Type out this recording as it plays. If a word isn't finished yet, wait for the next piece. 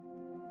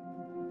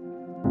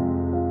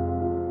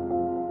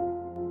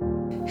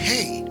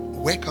Hey,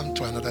 welcome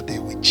to another day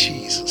with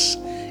Jesus,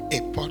 a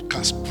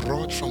podcast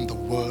brought from the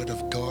Word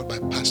of God by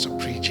Pastor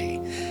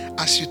Preji.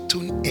 As you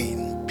tune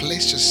in,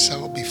 place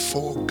yourself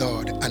before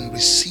God and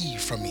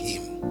receive from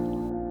Him.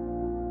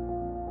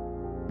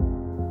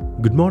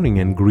 Good morning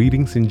and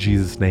greetings in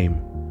Jesus'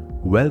 name.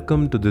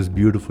 Welcome to this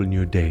beautiful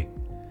new day.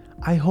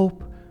 I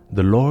hope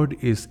the Lord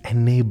is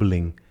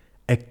enabling,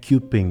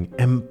 equipping,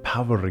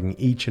 empowering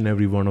each and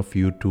every one of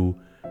you to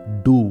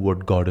do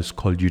what God has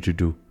called you to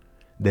do.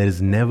 There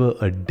is never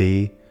a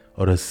day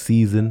or a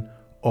season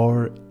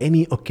or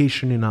any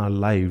occasion in our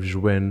lives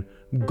when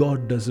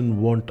God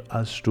doesn't want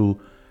us to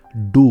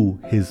do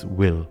His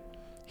will.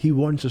 He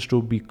wants us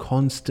to be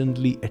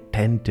constantly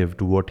attentive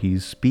to what He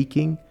is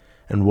speaking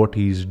and what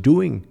He is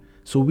doing,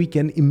 so we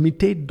can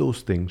imitate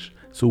those things,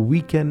 so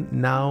we can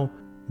now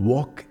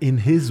walk in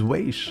His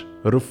ways,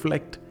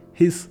 reflect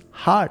His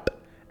heart,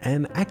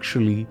 and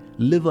actually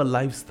live a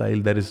lifestyle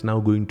that is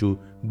now going to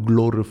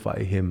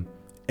glorify Him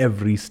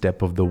every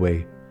step of the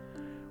way.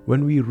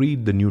 When we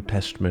read the New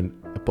Testament,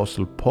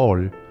 Apostle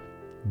Paul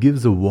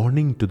gives a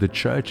warning to the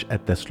church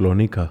at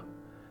Thessalonica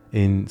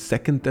in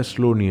 2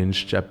 Thessalonians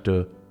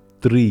chapter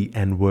 3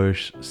 and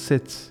verse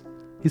 6.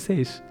 He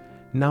says,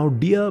 "Now,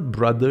 dear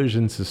brothers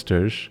and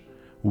sisters,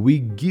 we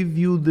give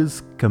you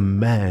this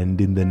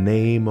command in the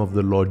name of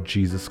the Lord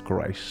Jesus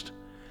Christ."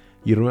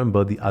 You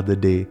remember the other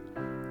day,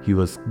 he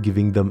was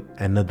giving them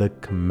another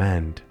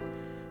command.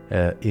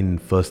 In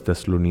 1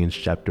 Thessalonians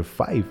chapter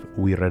 5,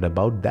 we read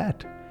about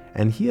that.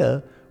 And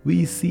here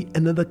we see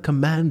another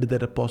command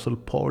that Apostle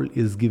Paul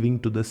is giving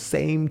to the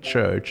same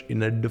church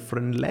in a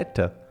different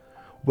letter.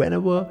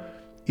 Whenever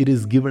it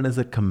is given as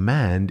a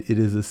command, it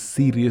is a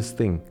serious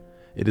thing.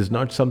 It is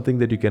not something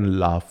that you can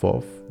laugh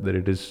off, that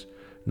it is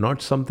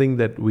not something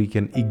that we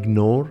can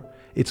ignore.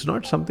 It's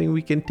not something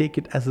we can take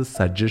it as a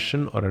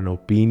suggestion or an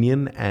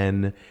opinion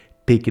and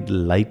take it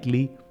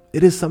lightly.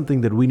 It is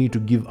something that we need to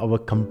give our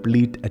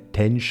complete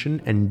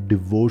attention and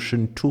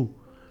devotion to.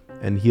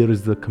 And here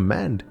is the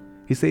command.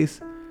 He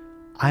says,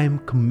 "I am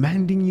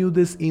commanding you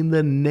this in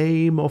the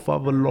name of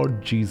our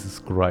Lord Jesus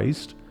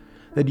Christ,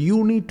 that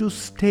you need to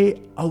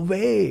stay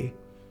away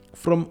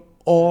from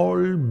all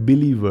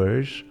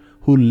believers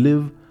who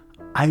live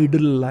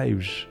idle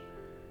lives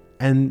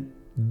and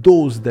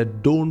those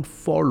that don't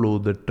follow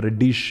the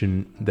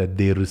tradition that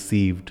they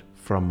received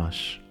from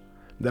us."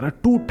 There are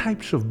two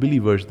types of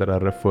believers that are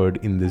referred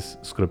in this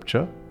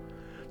scripture.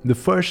 The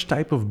first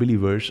type of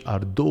believers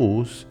are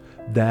those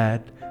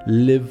that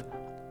live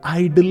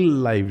idle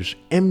lives,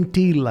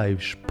 empty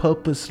lives,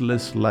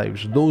 purposeless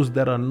lives, those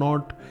that are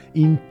not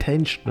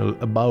intentional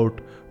about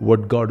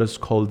what God has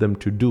called them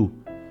to do.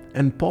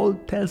 And Paul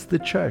tells the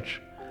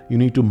church, you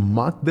need to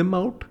mark them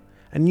out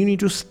and you need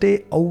to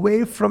stay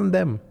away from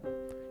them.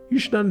 You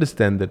should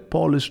understand that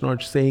Paul is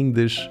not saying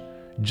this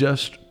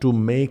just to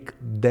make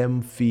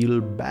them feel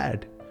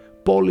bad.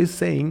 Paul is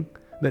saying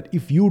that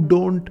if you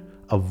don't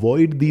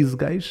avoid these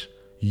guys,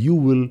 you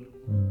will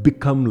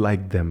become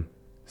like them.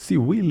 See,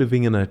 we're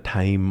living in a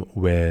time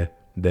where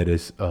there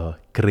is a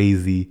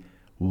crazy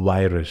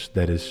virus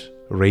that is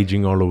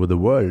raging all over the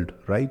world,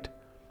 right?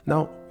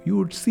 Now, you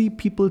would see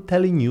people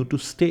telling you to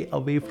stay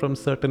away from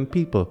certain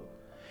people.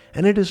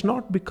 And it is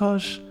not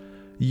because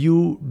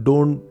you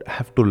don't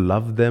have to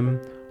love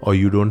them, or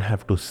you don't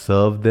have to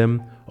serve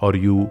them, or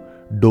you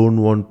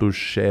don't want to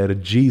share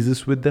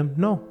Jesus with them.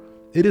 No,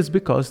 it is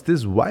because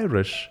this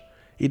virus,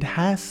 it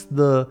has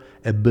the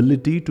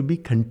ability to be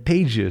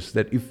contagious,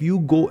 that if you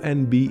go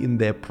and be in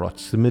their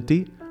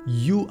proximity,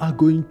 you are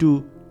going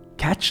to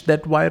catch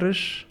that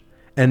virus,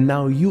 and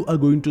now you are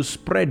going to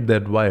spread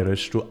that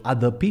virus to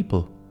other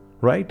people,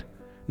 right?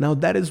 Now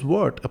that is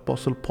what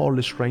Apostle Paul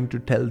is trying to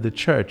tell the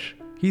church.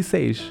 He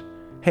says,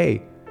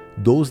 hey,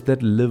 those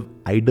that live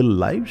idle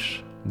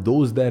lives,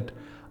 those that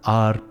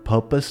are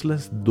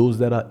purposeless, those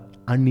that are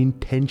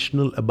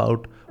unintentional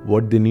about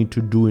what they need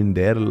to do in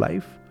their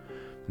life,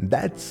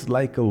 that's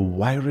like a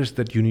virus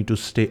that you need to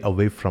stay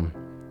away from.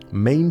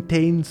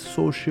 Maintain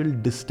social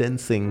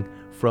distancing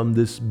from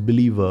this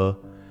believer,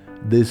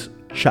 this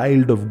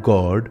child of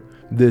God,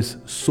 this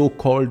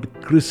so-called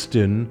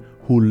Christian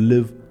who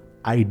live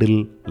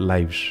idle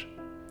lives.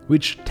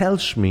 Which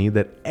tells me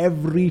that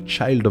every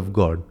child of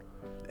God,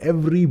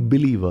 every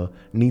believer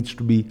needs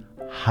to be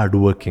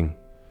hardworking.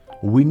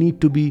 We need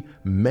to be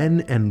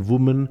men and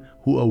women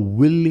who are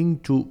willing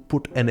to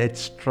put an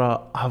extra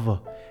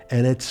hour,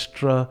 an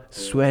extra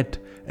sweat,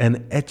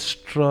 an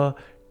extra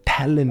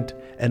talent,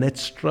 an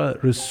extra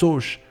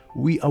resource.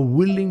 We are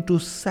willing to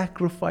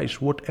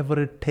sacrifice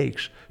whatever it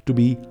takes to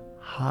be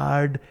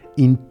hard,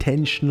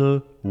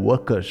 intentional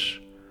workers.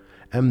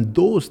 And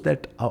those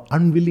that are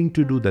unwilling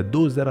to do that,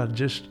 those that are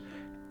just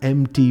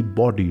empty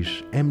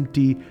bodies,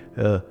 empty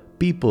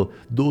people,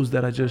 those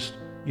that are just,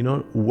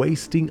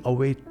 wasting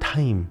away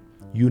time,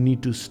 you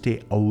need to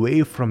stay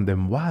away from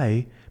them.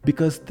 Why?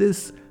 Because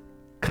this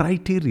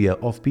criteria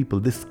of people,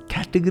 this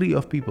category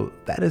of people,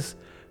 that is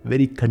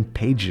very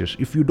contagious.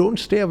 If you don't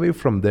stay away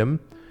from them,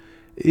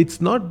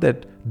 It's not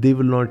that they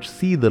will not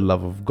see the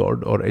love of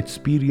God or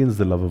experience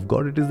the love of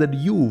God. It is that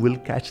you will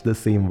catch the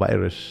same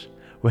virus.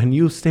 When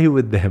you stay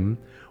with them,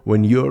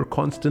 when you're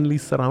constantly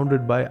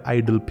surrounded by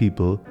idle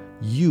people,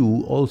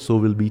 you also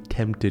will be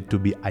tempted to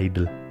be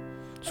idle.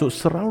 So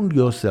surround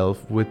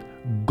yourself with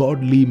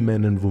godly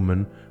men and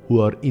women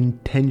who are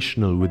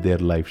intentional with their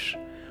lives,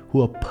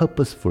 who are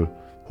purposeful,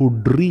 who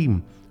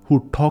dream,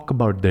 who talk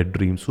about their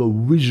dreams, who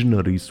are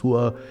visionaries, who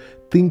are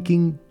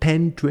thinking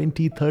 10,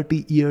 20,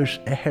 30 years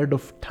ahead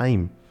of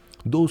time.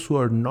 Those who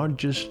are not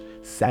just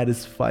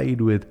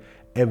satisfied with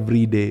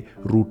everyday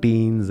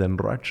routines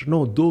and ruts.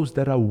 No, those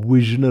that are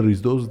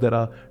visionaries, those that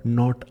are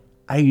not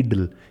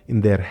idle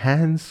in their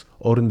hands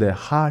or in their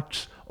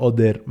hearts or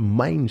their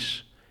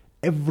minds.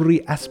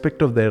 Every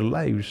aspect of their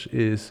lives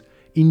is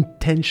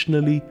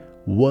intentionally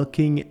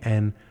working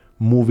and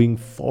moving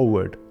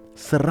forward.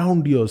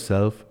 Surround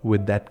yourself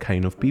with that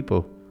kind of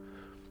people.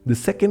 The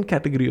second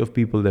category of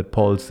people that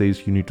Paul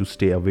says you need to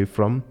stay away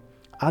from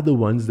are the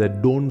ones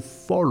that don't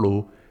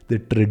follow the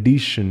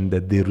tradition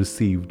that they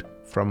received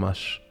from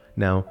us.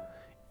 Now,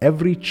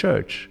 every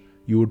church,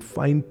 you would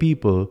find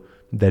people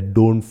that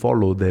don't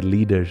follow their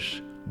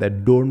leaders,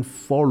 that don't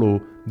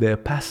follow their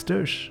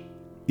pastors.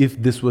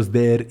 If this was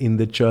there in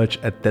the church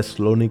at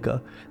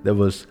Thessalonica, that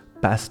was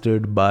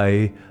pastored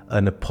by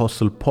an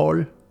apostle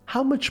Paul,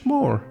 how much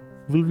more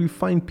will we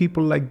find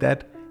people like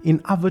that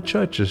in our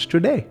churches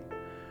today?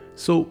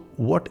 So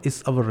what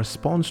is our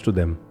response to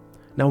them?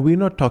 Now, we're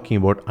not talking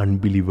about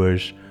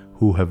unbelievers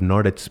who have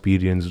not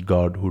experienced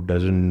God, who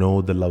doesn't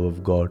know the love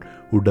of God,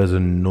 who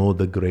doesn't know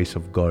the grace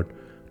of God.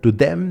 To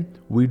them,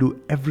 we do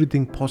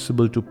everything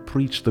possible to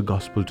preach the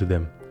gospel to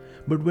them.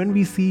 But when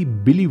we see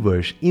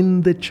believers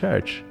in the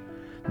church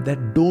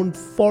that don't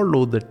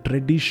follow the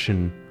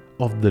tradition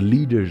of the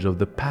leaders, of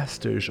the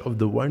pastors, of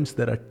the ones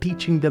that are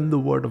teaching them the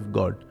word of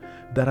God,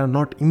 that are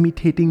not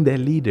imitating their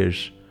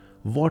leaders,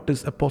 what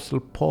is Apostle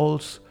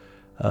Paul's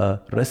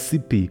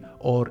recipe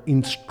or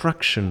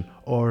instruction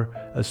or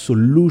a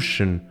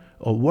solution,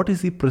 or what is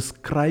he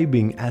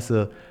prescribing as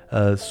a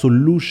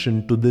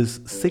solution to this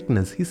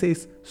sickness? He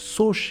says,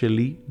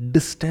 socially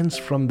distance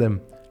from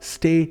them,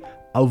 stay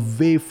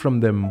away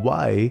from them.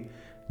 Why?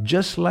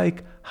 Just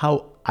like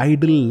how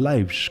idle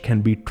lives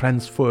can be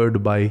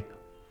transferred by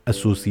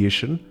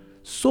association,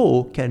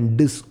 so can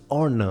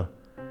dishonor,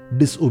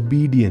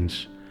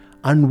 disobedience,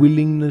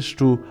 unwillingness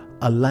to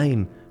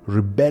align,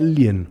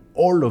 rebellion,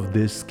 all of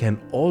this can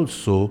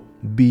also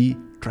be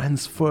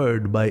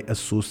transferred by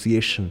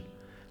association.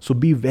 So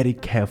be very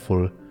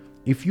careful.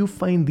 If you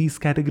find these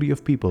category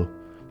of people,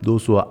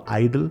 those who are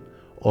idle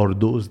or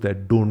those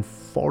that don't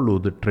follow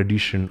the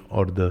tradition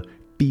or the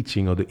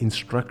teaching or the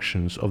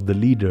instructions of the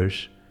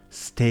leaders,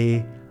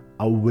 stay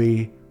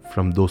away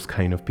from those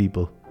kind of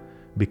people,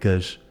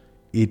 because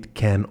it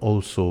can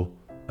also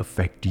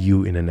affect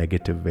you in a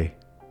negative way.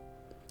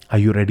 Are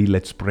you ready?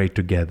 Let's pray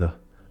together.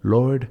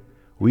 Lord,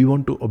 we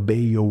want to obey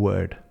your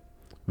word.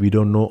 We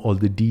don't know all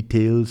the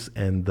details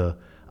and the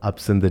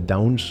ups and the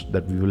downs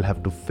that we will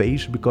have to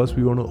face because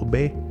we want to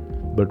obey,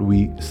 but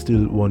we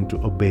still want to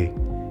obey.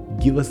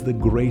 Give us the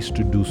grace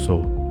to do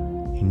so.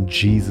 In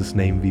Jesus'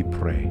 name we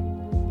pray.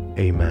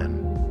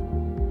 Amen.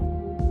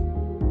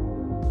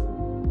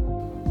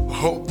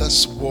 Hope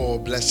this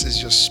word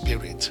blesses your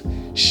spirit.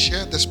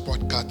 Share this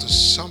podcast to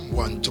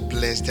someone to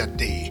bless their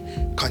day.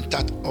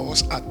 Contact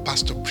us at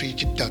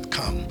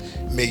pastorpreach.com.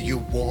 May you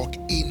walk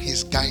in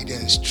his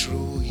guidance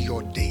through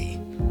your day.